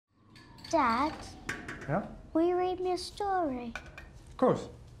Dad? Yeah? Will you read me a story? Of course.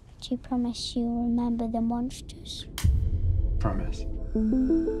 Do you promise you'll remember the monsters? Promise.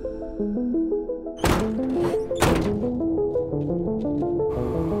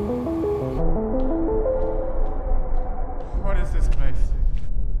 What is this place?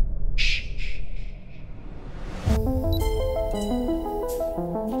 Shh.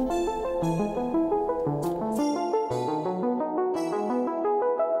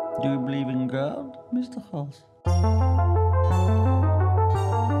 Do you believe in God, Mr. Hoss?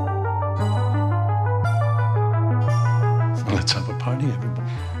 Let's have a party,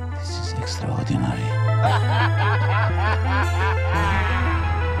 everybody. This is extraordinary.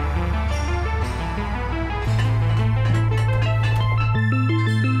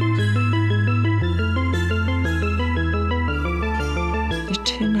 You're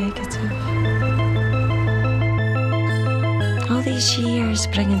too negative. All these years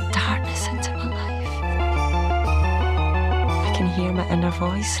bringing darkness into my life. I can hear my inner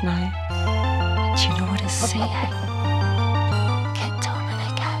voice now. Do you know what it's saying? Get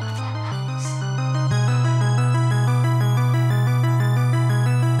Dominic out of the house.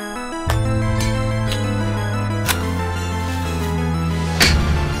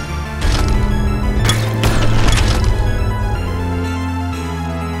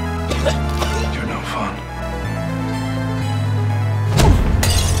 You're no fun.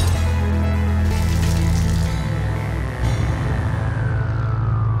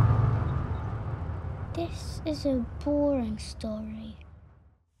 This is a boring story.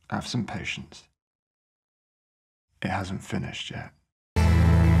 Have some patience. It hasn't finished yet.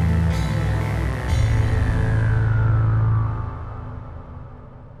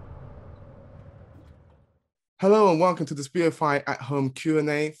 Hello and welcome to this BFI at Home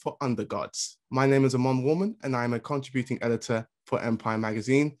Q&A for Undergods. My name is Amon Warmann and I'm a contributing editor for Empire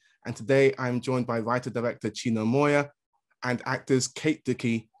magazine. And today I'm joined by writer-director Chino Moya and actors Kate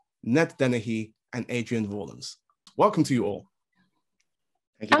Dickie, Ned Dennehy, and Adrian Rawlins. Welcome to you all.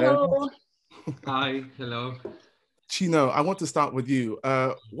 Thank you very much. Hi, hello. Chino, I want to start with you.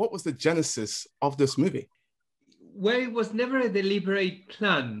 What was the genesis of this movie? Well, it was never a deliberate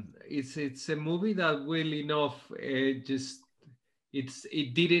plan. It's a movie that, well enough, it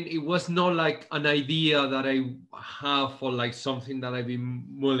was not like an idea that I have or like something that I've been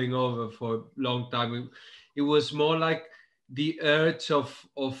mulling over for a long time. It was more like the urge of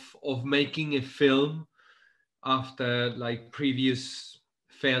making a film after like previous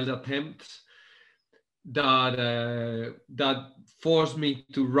failed attempts that forced me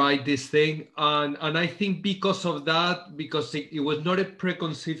to write this thing, and I think because of that, because it was not a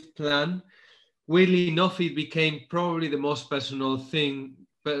preconceived plan, weirdly enough it became probably the most personal thing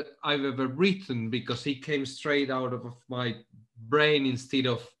I've ever written, because it came straight out of my brain instead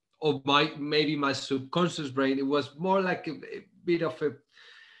of my subconscious brain. It was more like a bit of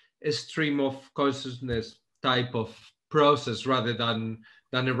a stream of consciousness type of process rather than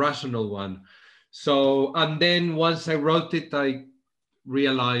a rational one. So, and then once I wrote it, I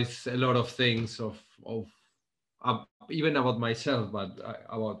realized a lot of things even about myself, but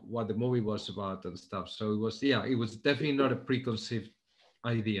about what the movie was about and stuff. So it was definitely not a preconceived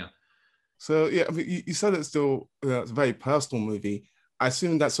idea. So yeah, I mean, you said it's still it's a very personal movie. I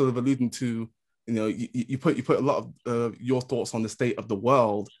assume that's sort of alluding to, you put a lot of your thoughts on the state of the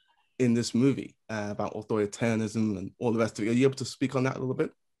world in this movie about authoritarianism and all the rest of it. Are you able to speak on that a little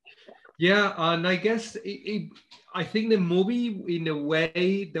bit? Yeah, and I guess I think the movie, in a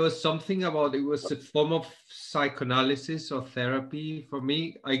way, there was something about it was a form of psychoanalysis or therapy for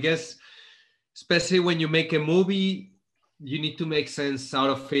me. I guess, especially when you make a movie, you need to make sense out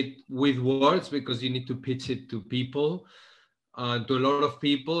of it with words, because you need to pitch it to people, to a lot of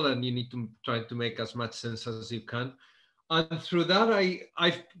people, and you need to try to make as much sense as you can. And through that,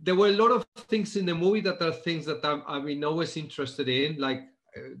 there were a lot of things in the movie that are things that I've been always interested in, like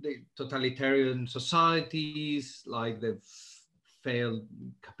the totalitarian societies, like the failed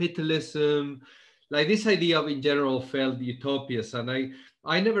capitalism, like this idea of, in general, failed utopias. And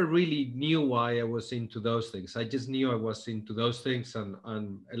I never really knew why I was into those things. I just knew I was into those things, and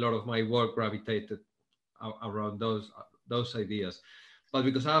a lot of my work gravitated around those ideas. But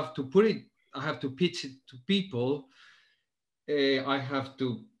because I have to pitch it to people, I have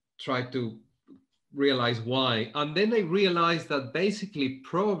to try to realize why. And then I realized that basically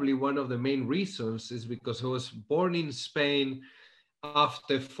probably one of the main reasons is because I was born in Spain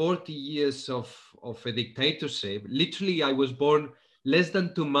after 40 years of a dictatorship. Literally, I was born less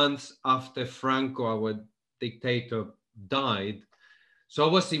than 2 months after Franco, our dictator, died. So I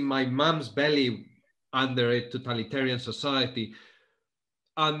was in my mom's belly under a totalitarian society.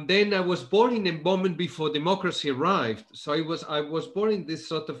 and then I was born in a moment before democracy arrived. So I was born in this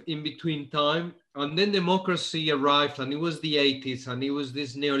sort of in-between time. And then democracy arrived, and it was the 80s, and it was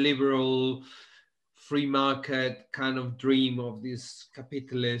this neoliberal free market kind of dream of this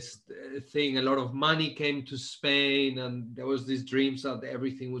capitalist thing. A lot of money came to Spain, and there was these dreams that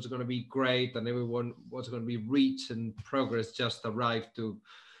everything was going to be great and everyone was going to be rich, and progress just arrived to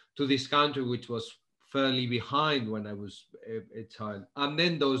this country, which was fairly behind when I was a child. And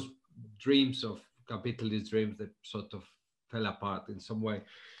then those dreams of capitalist dreams that sort of fell apart in some way.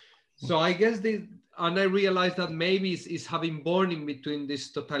 So I guess and I realized that maybe it's having born in between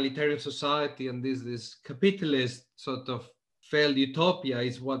this totalitarian society and this capitalist sort of failed utopia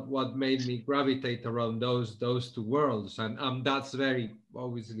is what made me gravitate around those two worlds, and that's very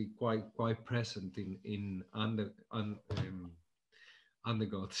obviously quite present in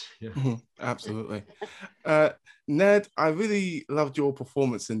Undergods. Yeah. Absolutely. Ned, I really loved your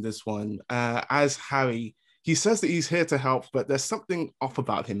performance in this one as Harry. He says that he's here to help, but there's something off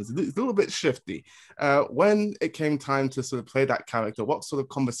about him. It's a little bit shifty. When it came time to sort of play that character, what sort of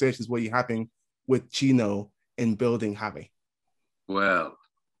conversations were you having with Chino in building Harry? Well,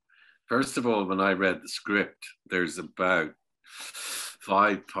 first of all, when I read the script, there's about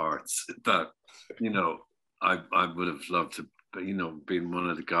 5 parts that, you know, I would have loved to, you know, being one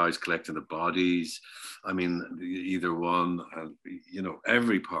of the guys collecting the bodies. I mean, either one, you know,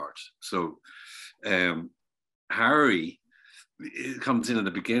 every part. So, Harry, it comes in at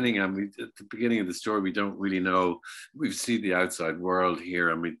the beginning, and at the beginning of the story, we don't really know. We've seen the outside world here,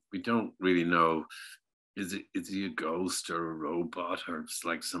 and we don't really know, is he a ghost or a robot, or it's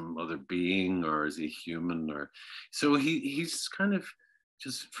like some other being, or is he human? Or so he's kind of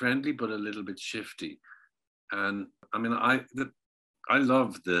just friendly, but a little bit shifty. And I mean, I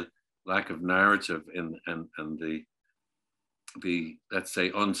love the lack of narrative and the let's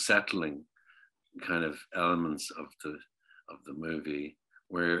say unsettling kind of elements of the movie,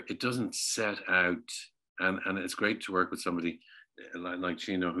 where it doesn't set out, and it's great to work with somebody like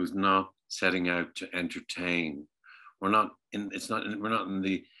Chino, who's not setting out to entertain. We're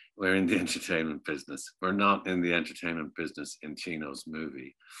in the entertainment business. We're not in the entertainment business in Chino's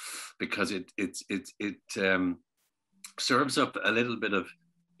movie, because it serves up a little bit of,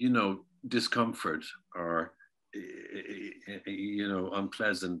 you know, discomfort, or you know,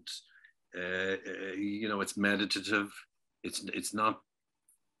 unpleasant. You know, it's meditative. It's not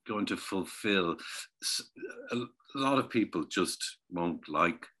going to fulfill. A lot of people just won't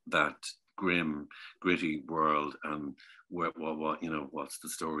like that grim, gritty world, and what you know, what's the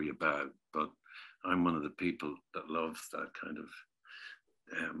story about? But I'm one of the people that loves that kind of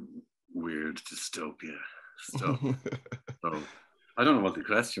weird dystopia stuff. So I don't know what the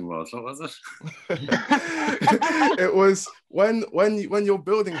question was. What was it? It was when you're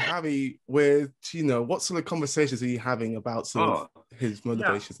building Harry with Chino, what sort of conversations are you having about sort of his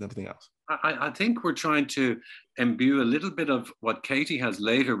motivations and everything else? I think we're trying to imbue a little bit of what Katie has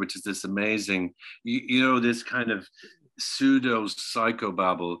later, which is this amazing, you know, this kind of pseudo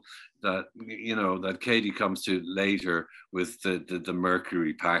psychobabble that, you know, that Katie comes to later with the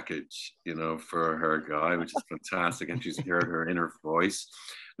Mercury package, you know, for her guy, which is fantastic. And she's heard her inner voice.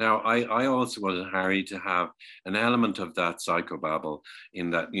 Now, I also wanted Harry to have an element of that psychobabble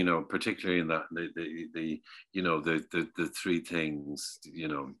in that, you know, particularly in that the you know, the 3 things, you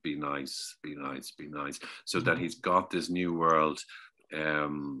know, be nice, be nice, be nice, so that he's got this new world.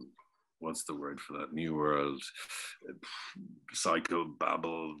 What's the word for that? New world,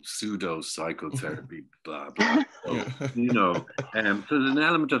 psychobabble, pseudo psychotherapy, blah, blah. So, you know, so there's an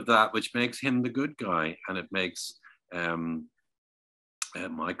element of that which makes him the good guy, and it makes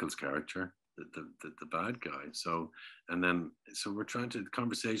Michael's character the bad guy. So, and then, so we're trying to,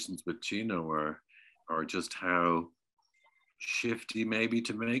 conversations with Chino are just how shifty maybe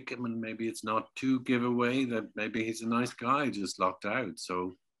to make him, and maybe it's not to give away that maybe he's a nice guy just locked out.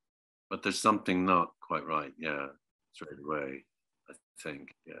 So, but there's something not quite right, yeah, straight away, I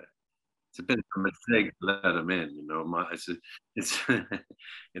think, yeah. It's a bit of a mistake to let him in, you know. It's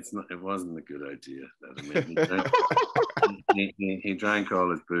not. It wasn't a good idea. Let him in. He drank all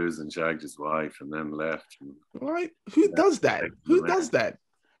his booze and shagged his wife and then left. Right? Who does that? Who does that?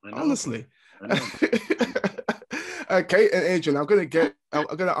 Honestly. Kate and Adrian, I'm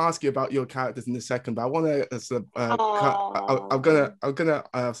gonna ask you about your characters in a second, but I want to I'm gonna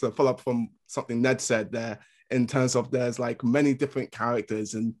sort of follow up from something Ned said there, in terms of there's like many different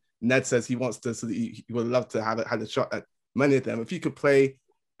characters, and Ned says he wants to, so that he would love to have had a shot at many of them. If you could play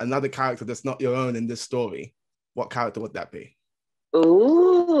another character that's not your own in this story, what character would that be?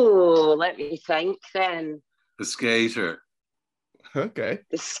 Ooh, let me think then. The skater. Okay.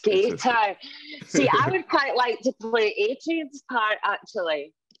 The skater. See, I would quite like to play Adrian's part,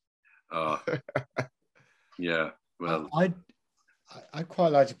 actually. Oh, yeah. Well, I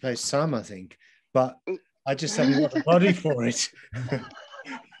quite like to play Sam, I think, but I just haven't got the body for it.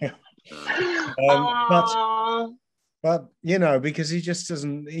 But you know, because he just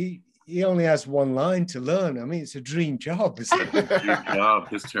doesn't. He only has one line to learn. I mean, it's a dream job, isn't it? dream job,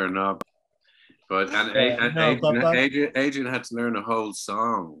 just turn up. But Adrian had to learn a whole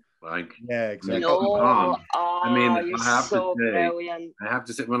song. Like, yeah, exactly. I mean, you're I have so to say, brilliant. I have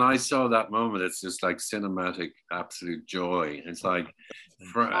to say, when I saw that moment, it's just like cinematic, absolute joy. It's like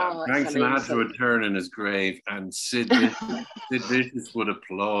Frank Sinatra would turn in his grave, and Sid Vicious would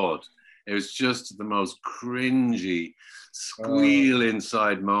applaud. It was just the most cringy, squeal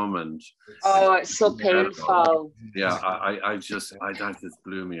inside moment. Oh, it's so painful. Yeah, that just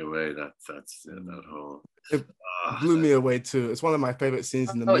blew me away. That whole. It blew me away too. It's one of my favorite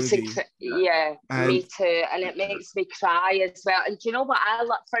scenes in the movie. Yeah, me too, and it makes me cry as well. And do you know what I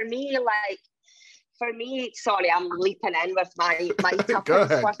love? For me, sorry, I'm leaping in with my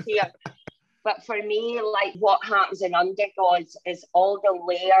toughest stuff here. But for me, like what happens in Undergods is all the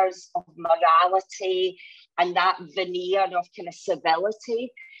layers of morality and that veneer of kind of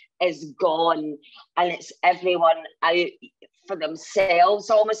civility is gone, and it's everyone out for themselves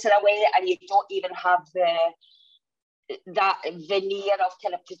almost in a way, and you don't even have that veneer of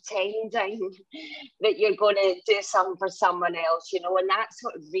kind of pretending that you're going to do something for someone else, you know. And that's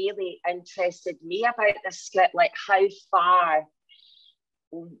what really interested me about the script, like how far,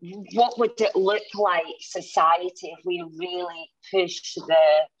 what would it look like society if we really push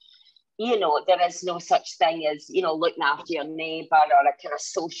you know, there is no such thing as, you know, looking after your neighbour or a kind of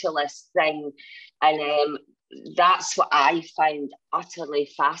socialist thing. And that's what I find utterly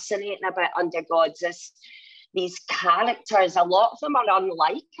fascinating about Undergods is these characters. A lot of them are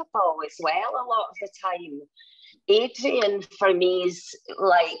unlikable as well a lot of the time. Adrian, for me, is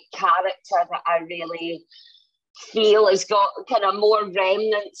like character that I really feel has got kind of more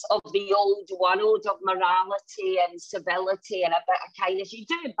remnants of the old world of morality and civility and a bit of kindness. You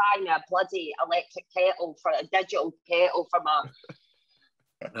do buy me a bloody electric kettle for a digital kettle for my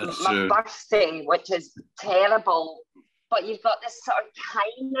birthday, which is terrible. But you've got this sort of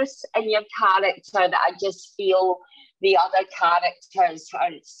kindness in your character that I just feel the other characters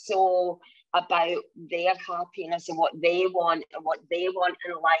are so about their happiness and what they want in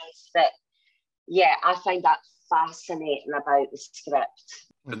life that, yeah, I find that fascinating about the script.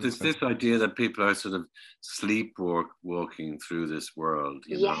 But there's this idea that people are sort of sleepwalking through this world,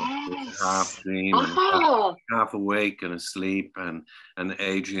 you know, half dream, half awake and asleep, and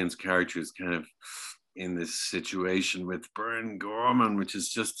Adrian's character is kind of in this situation with Warmann, which is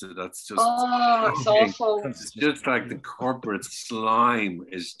just it's awful. It's just like the corporate slime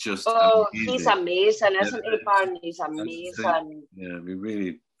is just amazing. He's amazing, isn't he, Bern? He's amazing. Yeah, we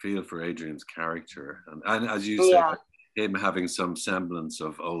really feel for Adrian's character, and as you said, him having some semblance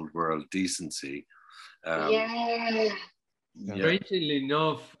of old world decency. Strangely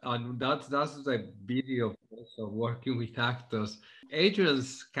enough, and that's the beauty of also working with actors.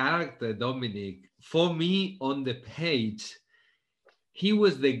 Adrian's character, Dominic, for me on the page, he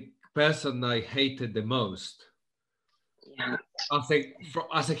was the person I hated the most. As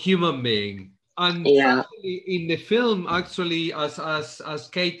a human being. And in the film, actually, as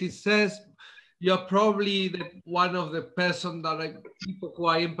Katie says, you're probably one of the person that people who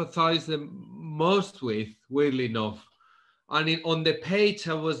I empathize the most with, weirdly enough. And on the page,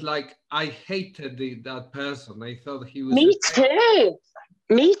 I was like, I hated that person. I thought he was... Me too.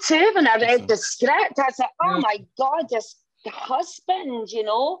 When I read the script, I was like, oh my God, this husband, you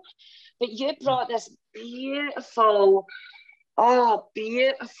know. But you brought this beautiful, I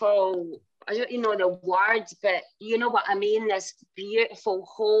don't even know the words, but you know what I mean? This beautiful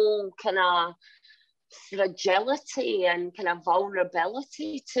whole kind of fragility and kind of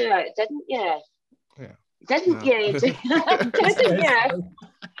vulnerability to it, didn't you? Yeah. Didn't you? Didn't you?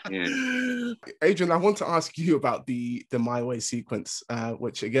 Yeah. Adrian, I want to ask you about the My Way sequence,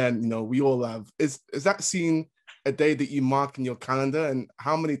 which again, you know, we all have. Is that scene a day that you mark in your calendar, and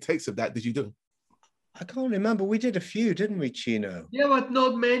how many takes of that did you do? I can't remember. We did a few, didn't we, Chino? Yeah, but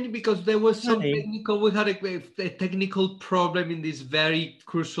not many, because there was some technical. We had a technical problem in this very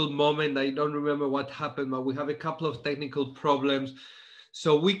crucial moment. I don't remember what happened, but we have a couple of technical problems.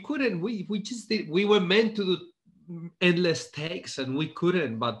 So we couldn't, we just did, we were meant to do endless takes and we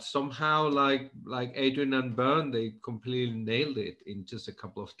couldn't, but somehow like Adrian and Bern, they completely nailed it in just a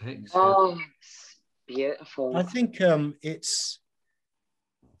couple of takes. Oh, beautiful. I think it's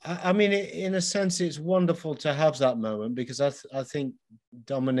I mean, in a sense, it's wonderful to have that moment, because I think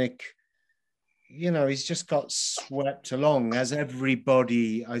Dominic, you know, he's just got swept along, as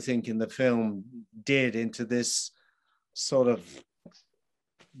everybody, I think, in the film did, into this sort of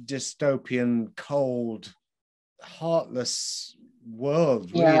dystopian, cold, heartless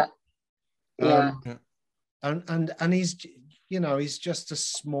world. Really. Yeah. And he's, you know, he's just a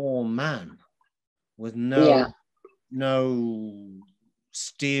small man with no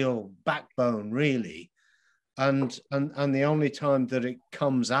steel backbone, really. And the only time that it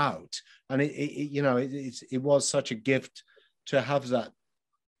comes out, and it was such a gift to have that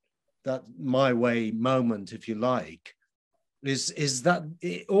my way moment, if you like, is that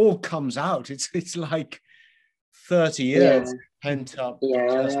it all comes out. It's like 30 years pent up,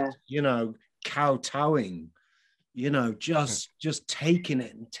 just, you know, kowtowing, you know, just taking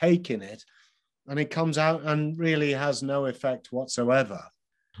it, and it comes out and really has no effect whatsoever,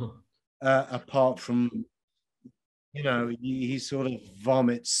 apart from, you know, he sort of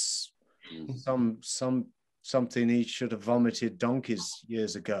vomits something he should have vomited donkeys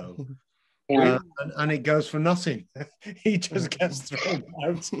years ago. And it goes for nothing. He just gets thrown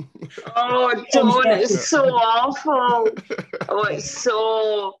out. Oh, John, it's so awful. Oh, it's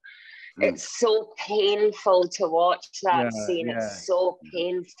so painful to watch that scene. It's so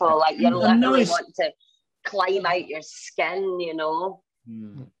painful. Like you literally want to climb out your skin, you know.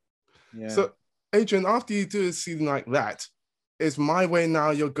 Yeah. So, Adrian, after you do a scene like that, is My Way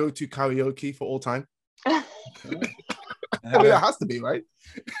now your go-to karaoke for all time? I mean, it has to be, right?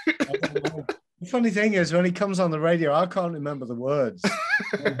 The funny thing is, when he comes on the radio, I can't remember the words.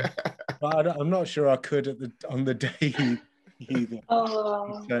 But I'm not sure I could on the day either.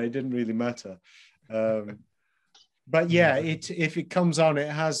 So it didn't really matter. But yeah, if it comes on, it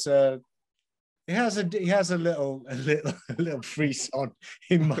has a little frisson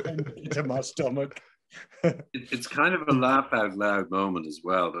in my stomach. It's kind of a laugh out loud moment as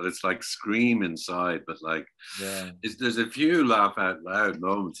well, that it's like scream inside, but like there's a few laugh out loud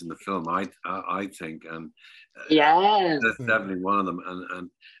moments in the film, I think, and that's definitely one of them,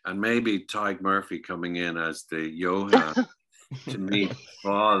 and maybe Tyke Murphy coming in as the Johann to meet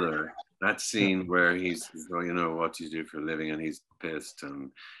father. That scene where he's going, you know, what do you do for a living, and he's pissed,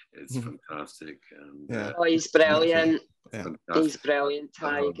 and it's fantastic. And he's brilliant. He's brilliant,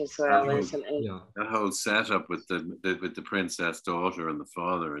 Tyke, as well, isn't he? That whole setup with the princess daughter and the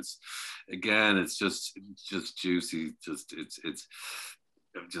father, it's just juicy. It's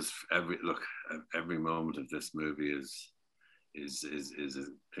just every moment of this movie is a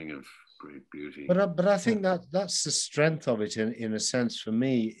thing of great beauty. But I think that's the strength of it in a sense for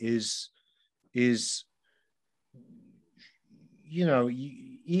me is you know,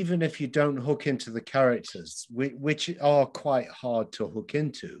 even if you don't hook into the characters, which are quite hard to hook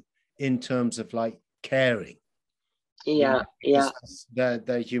into in terms of like caring. Their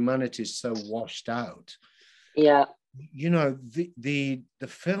humanity is so washed out. You know, the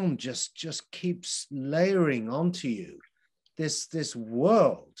film just keeps layering onto you this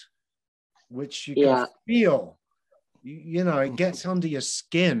world which you can feel. You know, it gets under your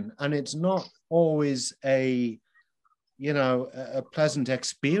skin, and it's not always a pleasant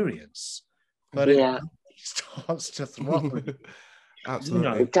experience, but it starts to throw. Absolutely.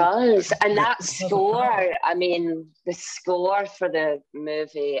 You know, it does. And that score, I mean, the score for the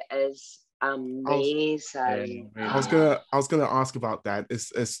movie is amazing. I was gonna ask about that.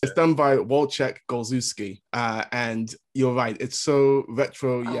 It's done by Wojciech Golczewski, and you're right. It's so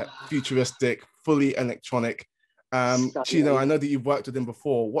retro yet futuristic, fully electronic. Chino, I know that you've worked with him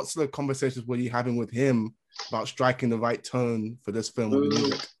before. What sort of conversations were you having with him about striking the right tone for this film with the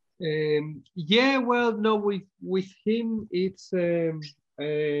music? With him, it's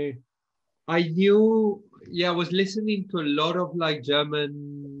I knew, I was listening to a lot of like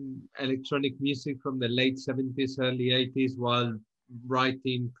German electronic music from the late 70s, early 80s while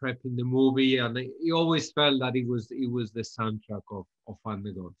prepping the movie, and I always felt that it was the soundtrack of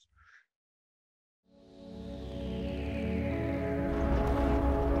Undergods.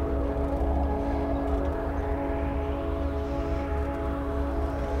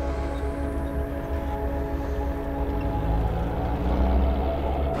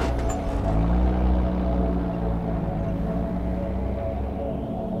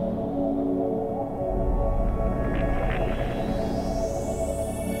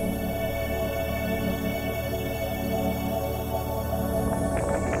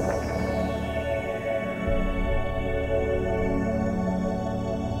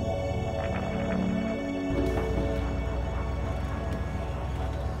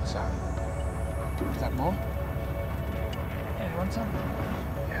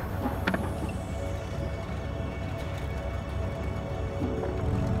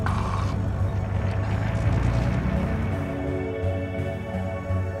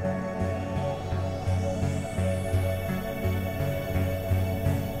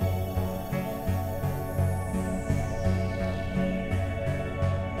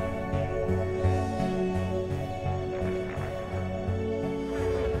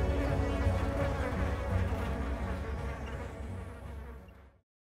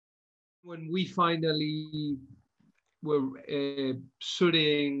 we finally were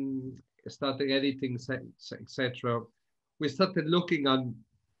shooting, started editing, etc. We started looking, and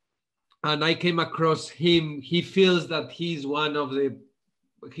I came across him. He feels that he's one of the,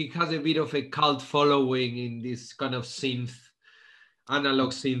 he has a bit of a cult following in this kind of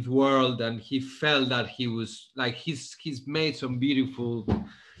analog synth world, and he felt that he was like, he's made some beautiful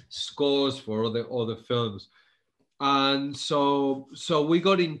scores for other films. And so we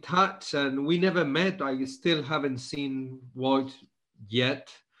got in touch, and we never met. I still haven't seen Wojt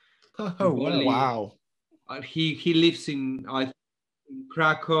yet. Oh, wow. He lives in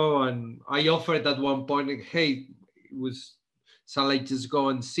Krakow, and I offered at one point, like, hey, shall I just go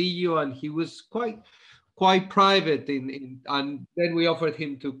and see you? And he was quite private and then we offered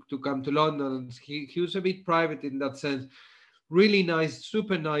him to come to London, and he was a bit private in that sense. Really nice,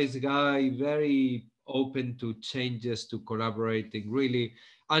 super nice guy, very open to changes, to collaborating, really.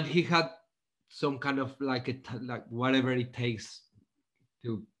 And he had some kind of like whatever it takes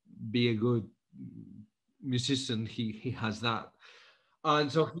to be a good musician, he has that.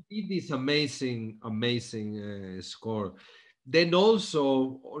 And so he did this amazing score. Then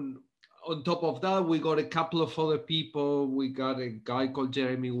also on top of that, we got a couple of other people. We got a guy called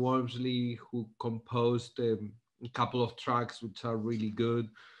Jeremy Wormsley who composed a couple of tracks which are really good.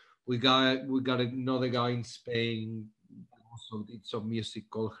 We got another guy in Spain who also did some music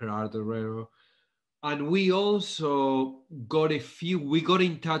called Gerardo Herrero. And we also got we got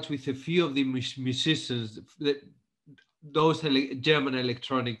in touch with a few of the musicians, those German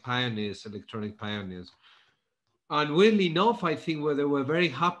electronic pioneers. And weirdly enough, I think they were very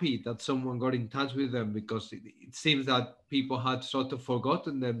happy that someone got in touch with them, because it seems that people had sort of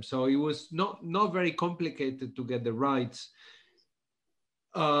forgotten them. So it was not very complicated to get the rights.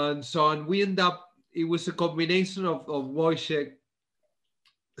 And we end up, it was a combination of Wojciech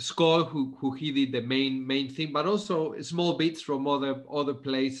score, who he did the main thing, but also small bits from other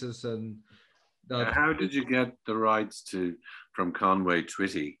places. And how did you get the rights from Conway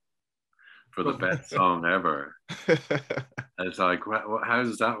Twitty for the best song ever? It's like, how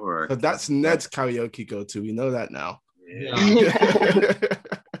does that work? So that's Ned's karaoke go-to. We know that now. Yeah.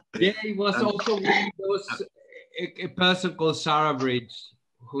 Yeah, it was also there was a person called Sarah Bridge,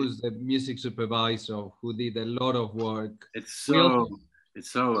 who's the music supervisor, who did a lot of work. It's so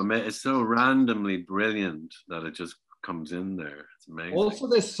randomly brilliant that it just comes in there. It's amazing. Also,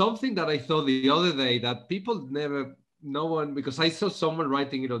 there's something that I thought the other day that people no one, because I saw someone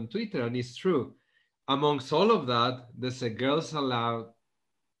writing it on Twitter, and it's true. Amongst all of that, there's a Girls Aloud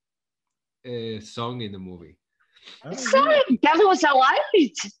song in the movie. Sorry, Girls Aloud.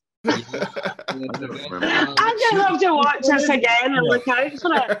 Yeah. I'm gonna have to watch this again and look out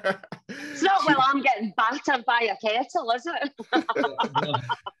for it. It's not when I'm getting battered by a kettle, is it? No.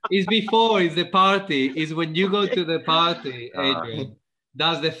 It's before, it's the party. It's when you go to the party, Adrian.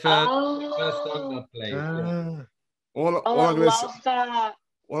 That's the first song that plays. All I'm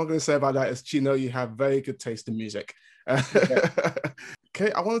going to say about that is, Chino, you have very good taste in music.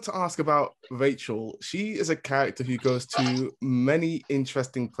 Okay, I wanted to ask about Rachel. She is a character who goes to many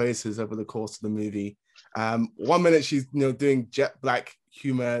interesting places over the course of the movie. 1 minute she's doing jet black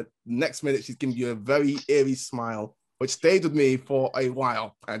humor. Next minute she's giving you a very eerie smile, which stayed with me for a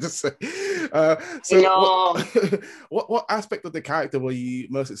while. I just say. What aspect of the character were you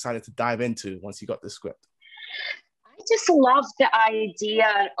most excited to dive into once you got the script? I just love the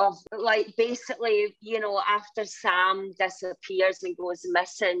idea of, like, basically, after Sam disappears and goes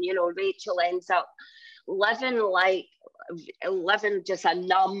missing, Rachel ends up living just a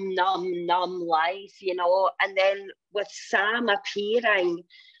numb life, and then with Sam appearing,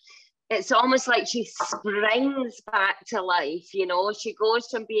 it's almost like she springs back to life, she goes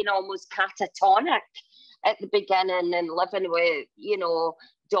from being almost catatonic at the beginning and living with,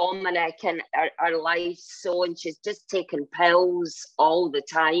 Dominic and her life so, and she's just taking pills all the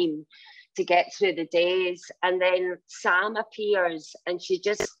time to get through the days. And then Sam appears and she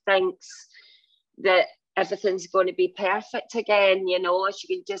just thinks that everything's going to be perfect again, she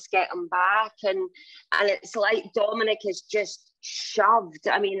can just get him back. And it's like Dominic is just shoved.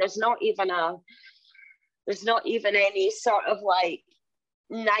 I mean, there's not even any sort of like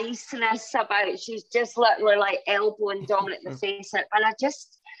niceness about it. She's just literally like elbowing Dominic in the face. And I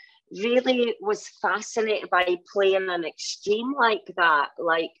just really was fascinated by playing an extreme like that,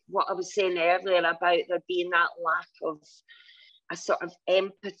 like what I was saying earlier about there being that lack of a sort of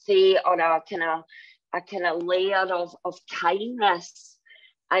empathy or a kind of layer of kindness.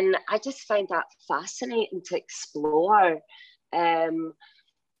 And I just find that fascinating to explore. And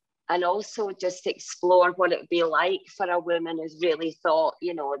and also just explore what it would be like for a woman who's really thought,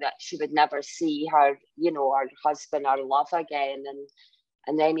 you know, that she would never see her, you know, her husband or love again,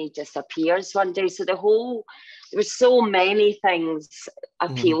 and then he just appears one day. So there was so many things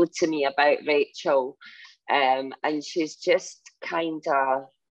appealed to me about Rachel, and she's just kind of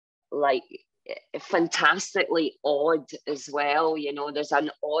like fantastically odd as well. You know, there's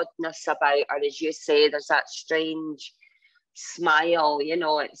an oddness about her, as you say. There's that strange smile, you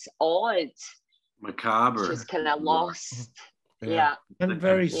know, it's odd, macabre. She's kind of lost. Yeah. And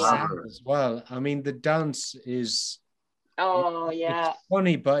very sad as well. I mean, the dance is it's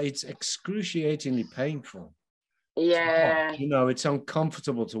funny, but it's excruciatingly painful. Yeah. You know, it's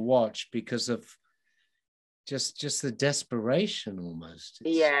uncomfortable to watch because of just the desperation almost.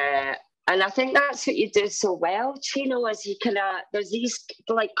 Yeah. And I think that's what you do so well, Chino, is you kind of, there's these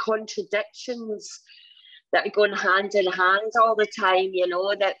like contradictions that are going hand in hand all the time, you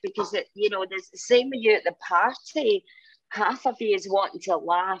know, that because, you know, there's the same with you at the party. Half of you is wanting to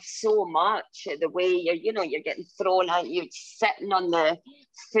laugh so much at the way you're getting thrown out, you're sitting on the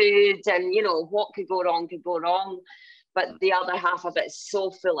food and, you know, what could go wrong. But the other half of it is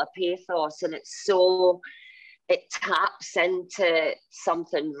so full of pathos, and it taps into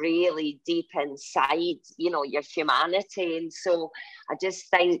something really deep inside, you know, your humanity. And so I just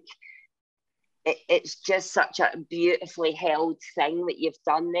think it's just such a beautifully held thing that you've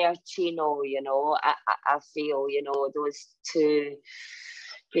done there, Chino. You know, I feel, you know, those two,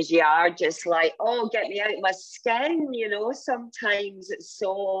 because you are just like, oh, get me out of my skin, you know. Sometimes it's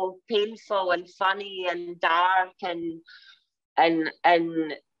so painful and funny and dark and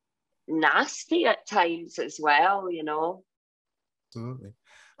nasty at times as well, you know. Absolutely.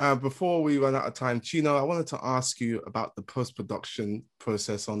 Before we run out of time, Chino, I wanted to ask you about the post-production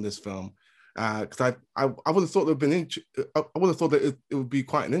process on this film. Because I would have thought that it would be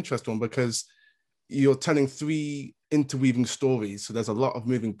quite an interesting one, because you're telling 3 interweaving stories, so there's a lot of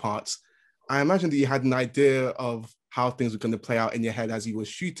moving parts. I imagine that you had an idea of how things were going to play out in your head as you were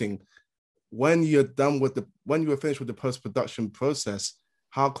shooting. When you were finished with the post-production process,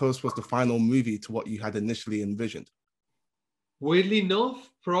 how close was the final movie to what you had initially envisioned? Weirdly enough,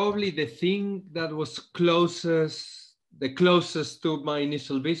 probably the thing that was the closest to my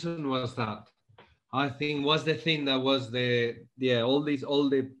initial vision was that. I think was the thing that was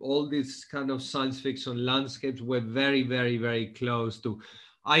all these kind of science fiction landscapes were very, very, very close to.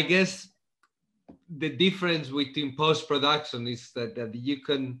 I guess the difference between post-production is that you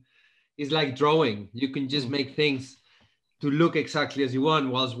can, it's like drawing. You can just make things to look exactly as you want,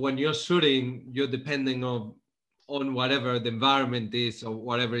 whilst when you're shooting, you're depending on whatever the environment is or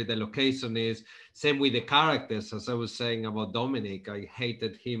whatever the location is. Same with the characters, as I was saying about Dominic. I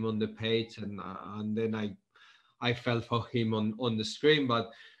hated him on the page, and then I fell for him on the screen.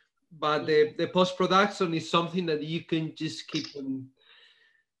 But the post-production is something that you can just keep on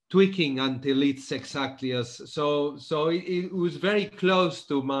tweaking until it's exactly as so it was very close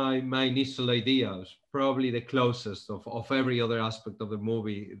to my initial ideas, probably the closest of every other aspect of the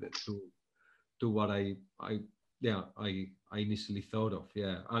movie to what I initially thought of.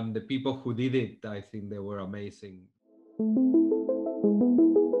 And the people who did it, I think they were amazing.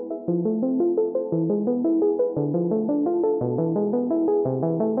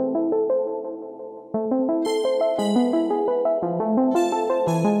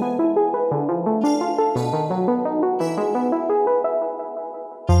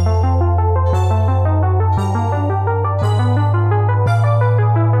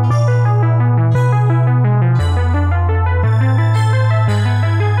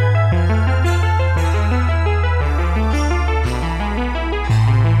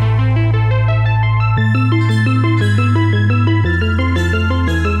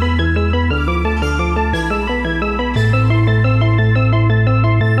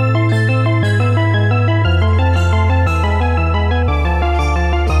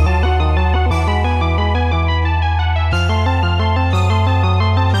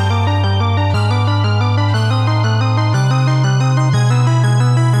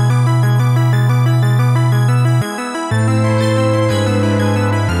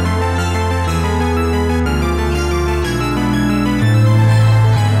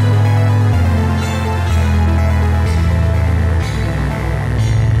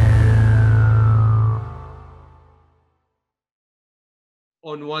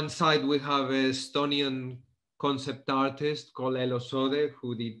 On one side, we have a Estonian concept artist called Elo Sode,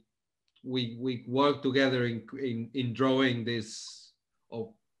 who we worked together in drawing this,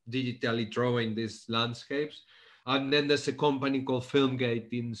 or digitally drawing these landscapes. And then there's a company called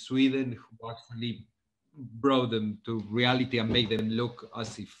Filmgate in Sweden who actually brought them to reality and made them look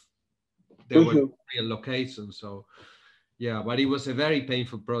as if there were real locations. So yeah, but it was a very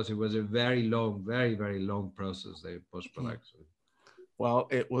painful process. It was a very long, very, very long process, the post-production. Well,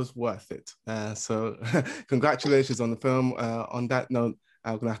 it was worth it. So congratulations on the film. On that note,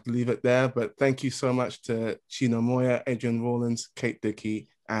 I'm going to have to leave it there. But thank you so much to Chino Moya, Adrian Rawlins, Kate Dickie,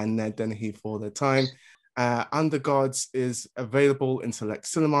 and Ned Dennehy for their time. Undergods is available in select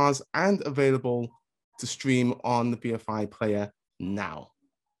cinemas and available to stream on the BFI player now.